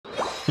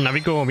Now we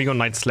go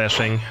Night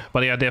Slashing.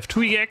 But yeah, they have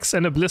 2 EX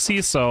and a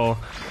Blissey, so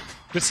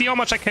we'll see how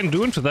much I can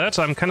do into that.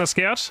 I'm kind of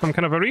scared. I'm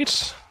kind of worried.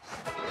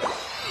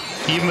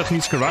 Even with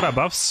Meowscarada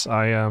buffs,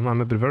 I'm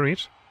a bit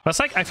worried. But it's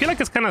like, I feel like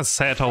it's kind of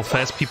sad how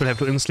fast people have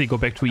to instantly go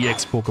back to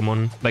EX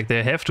Pokemon. Like,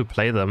 they have to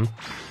play them.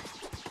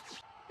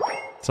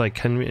 It's like,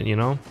 can we, you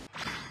know?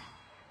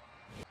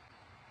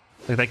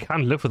 Like, they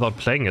can't live without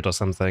playing it or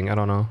something. I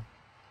don't know.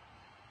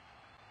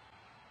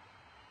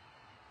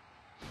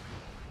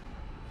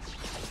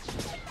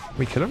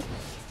 We kill him?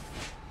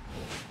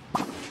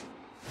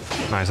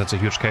 Nice, that's a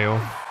huge KO.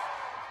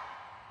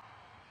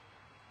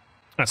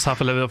 That's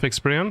half a level of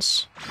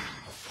experience.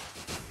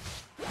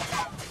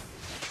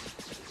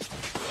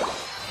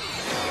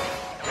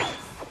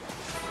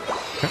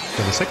 Okay,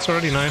 level 6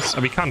 already, nice.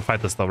 We can't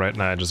fight this though right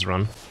now, I just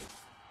run.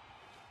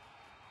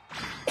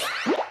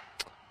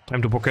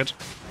 Time to book it.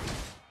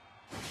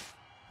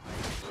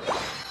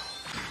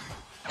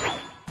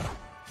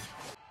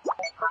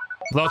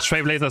 Without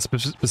Stray Blazer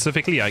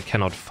specifically, I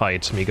cannot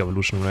fight Mega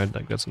Evolution, right?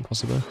 Like, that's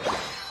impossible.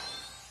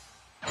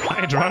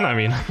 I'd run, I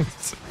mean.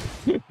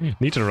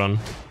 Need to run.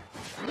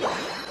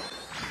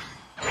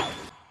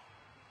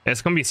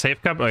 It's gonna be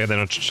Safeguard. Oh yeah,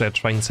 they're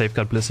trying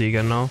Safeguard Blissey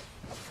again now.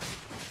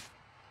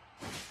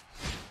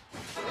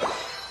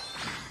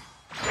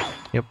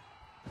 Yep.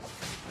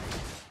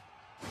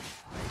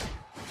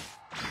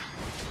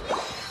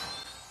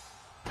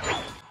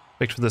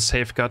 Back to the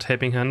Safeguard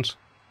Helping Hand.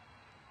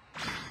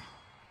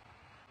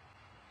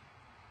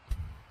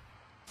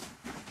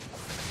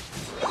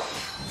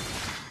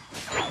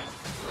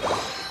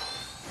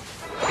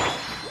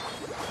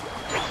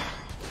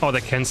 Oh, they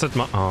cancelled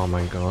my... Oh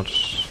my god.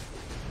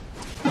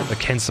 They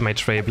cancelled my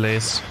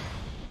Trailblaze.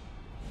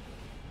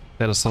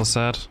 That is so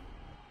sad.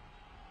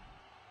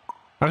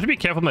 I have to be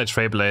careful with my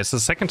Trailblaze. The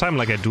second time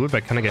like I do it,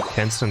 I kind of get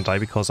cancelled and die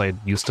because I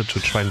used it to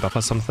try and buffer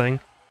something.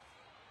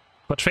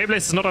 But Trailblaze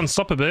is not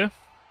unstoppable.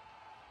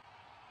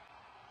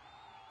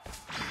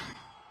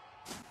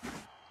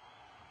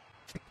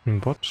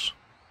 What?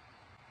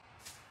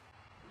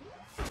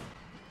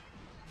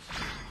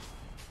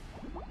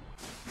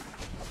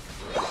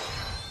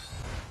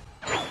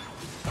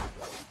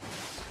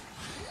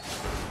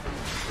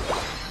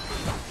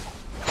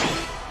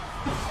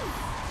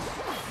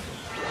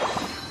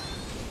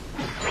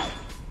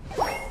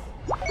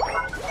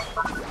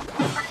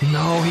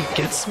 No, he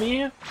gets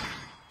me? Oh,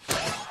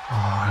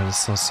 that is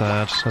so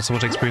sad. That's so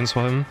much experience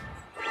for him.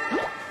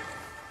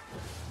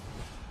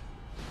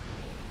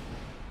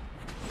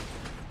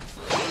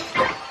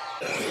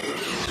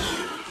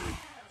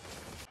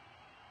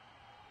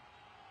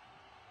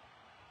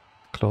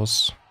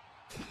 Close.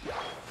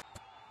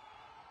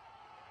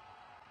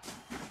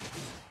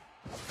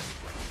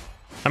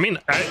 I mean,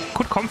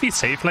 could Comfy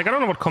save? Like, I don't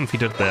know what Comfy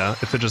did there.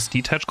 If they just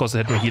detached because they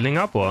had no healing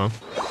up, or...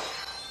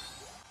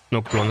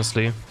 No clue,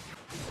 honestly.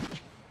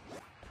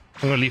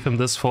 I'm gonna leave him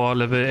this for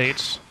level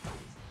 8.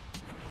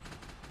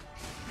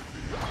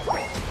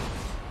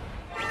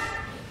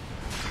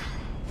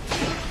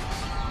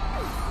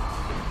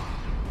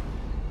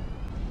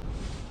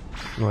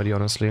 No idea,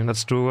 honestly.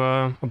 Let's do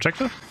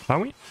objective, shall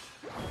we?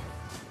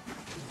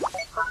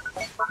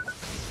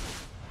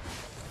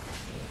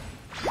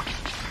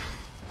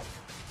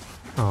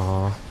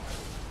 Aww.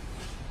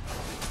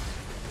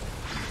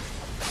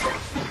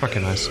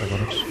 Okay, nice, I got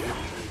it.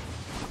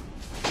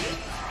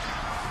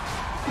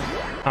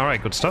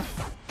 Alright, good stuff.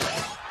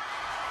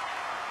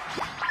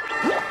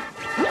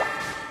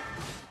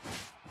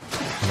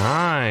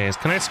 Nice.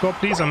 Can I score,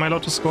 please? Am I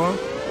allowed to score?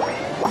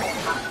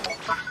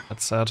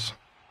 That's sad.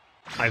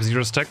 I have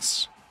 0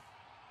 stacks.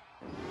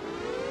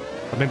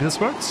 But maybe this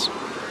works?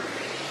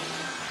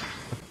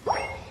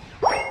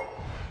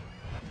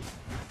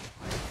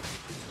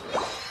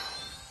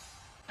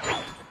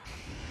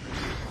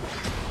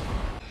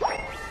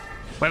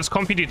 Why is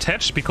Comfy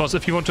detached? Because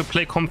if you want to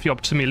play Comfy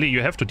optimally,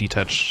 you have to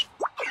detach.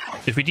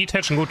 If we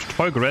detach and go to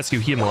Tall Grass,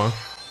 you heal more.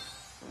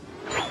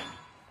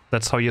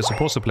 That's how you're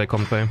supposed to play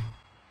Comfy.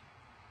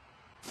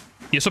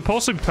 You're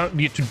supposed to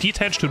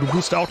detach to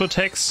boost auto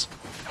attacks.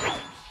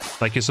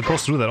 Like, you're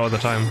supposed to do that all the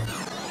time.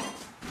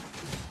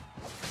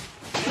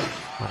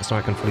 Nice, now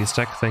I can fully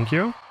stack, thank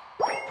you.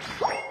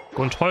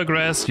 Go in Tall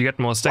Grass, you get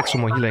more stacks for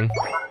more healing.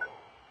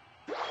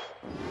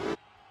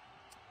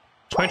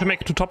 Trying to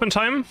make it to top in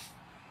time?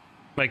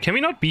 Like, can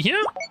we not be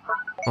here?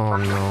 Oh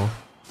no.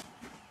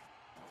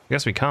 I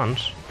guess we can't,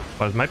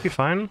 but it might be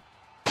fine.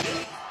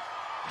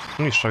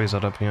 Only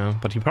Charizard up here,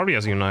 but he probably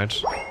has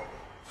Unite.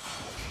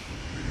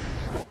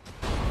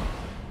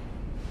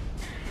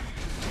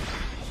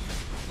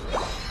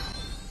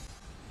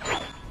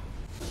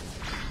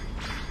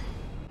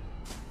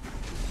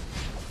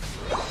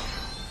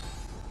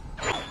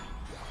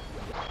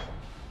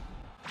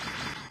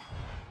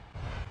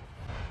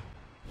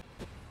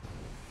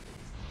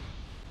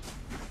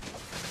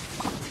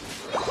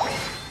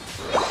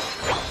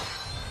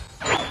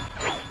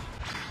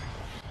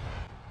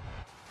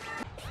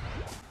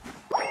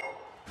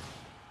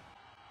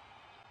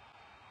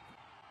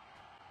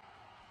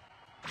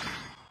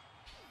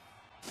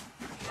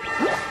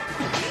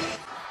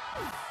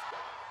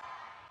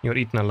 You're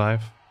eaten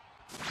alive.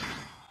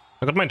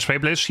 I got my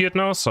Trailblaze shield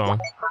now, so I'm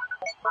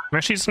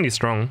actually decently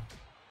strong.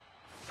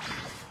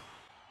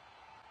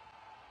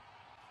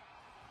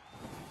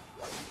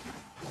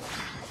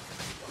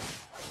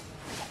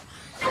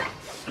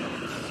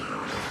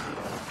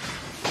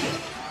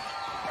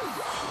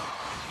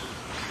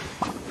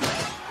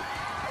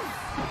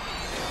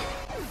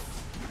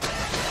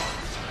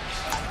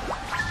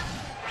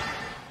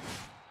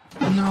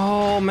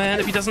 No, man,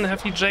 if he doesn't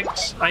have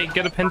eject, I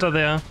get a penta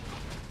there.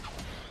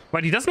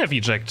 Wait, he doesn't have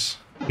eject.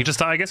 He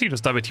just, I guess he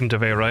just double teamed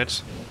away,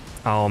 right?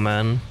 Oh,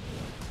 man.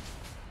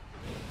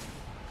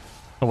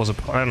 That was a,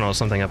 I don't know,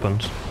 something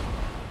happened.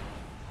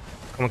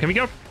 Come on, can we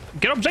get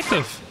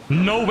objective?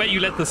 No way you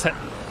let this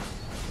happen.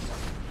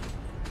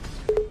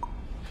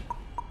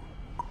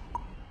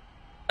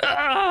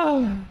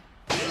 Ah!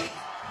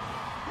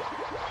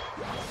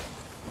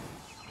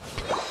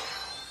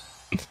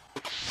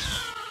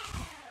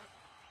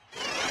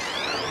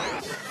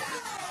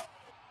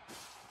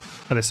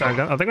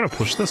 Are they gonna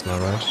push this now,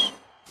 right?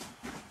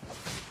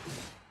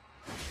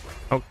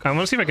 Oh, I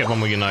wanna see if I get one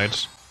more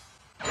Unite.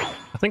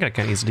 I think I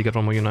can easily get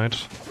one more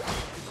Unite.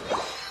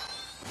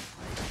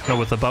 No,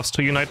 with the buffs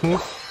to Unite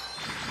move.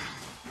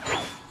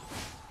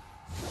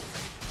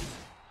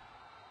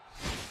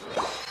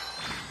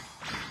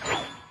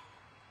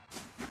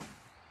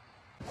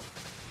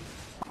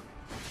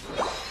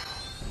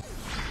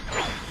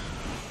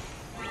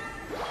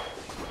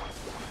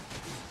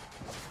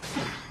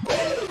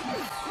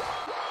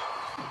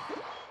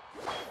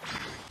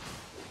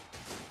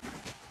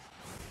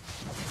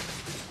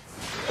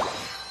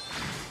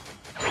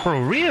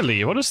 Bro,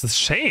 really? What is this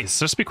chase?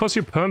 Just because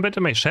you perm bent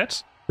in my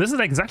chat? This is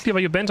exactly why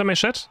you bent in my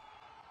chat?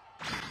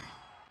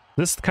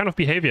 This kind of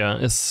behavior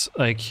is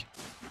like...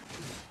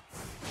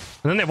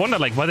 And then they wonder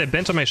like why they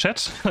bent on my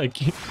chat? Like,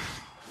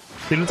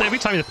 every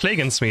time they play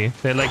against me,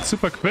 they're like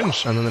super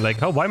cringe, and then they're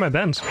like, oh, why am I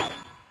bent?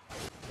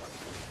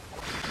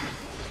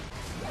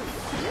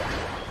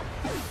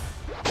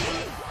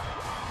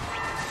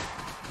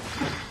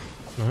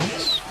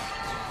 Nice.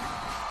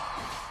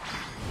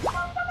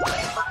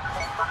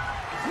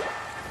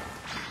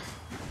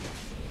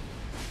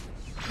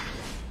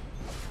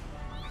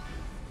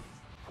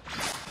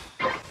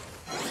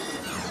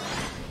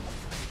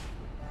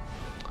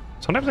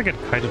 Sometimes I get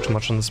kited too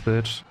much on this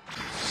build.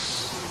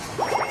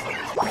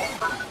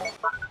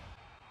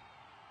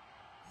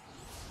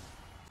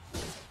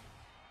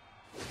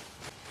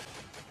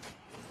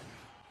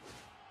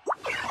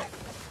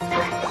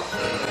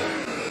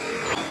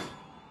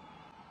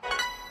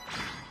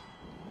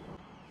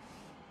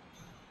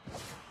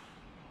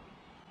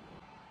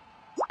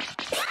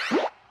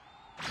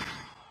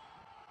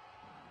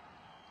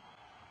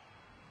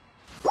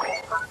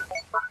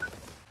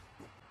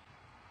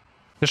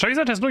 The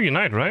Charizard has no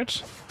Unite,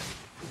 right?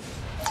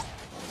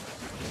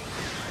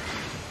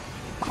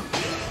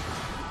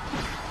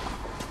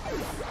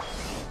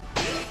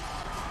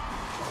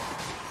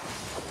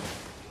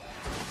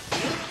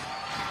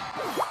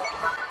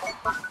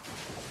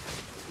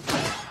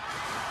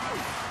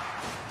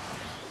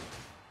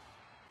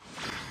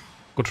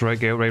 Good try,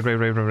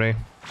 Ray.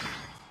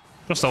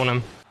 Just own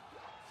him.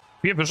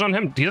 We have vision on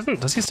him. He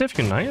doesn't. Does he still have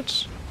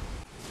Unite?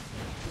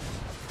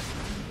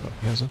 Oh,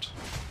 he has it.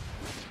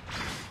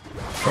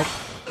 Oh.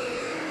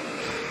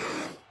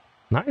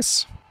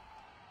 Nice.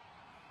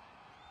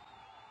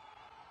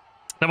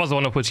 That was a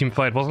wonderful team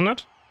fight, wasn't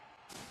it?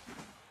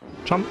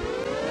 Jump.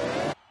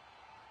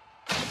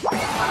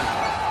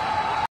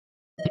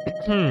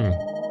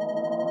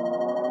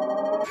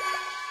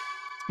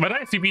 But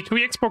nice, you beat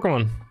 2EX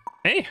Pokemon.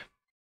 Hey,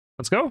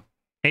 let's go.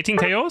 18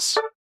 KOs,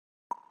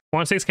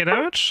 106k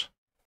damage.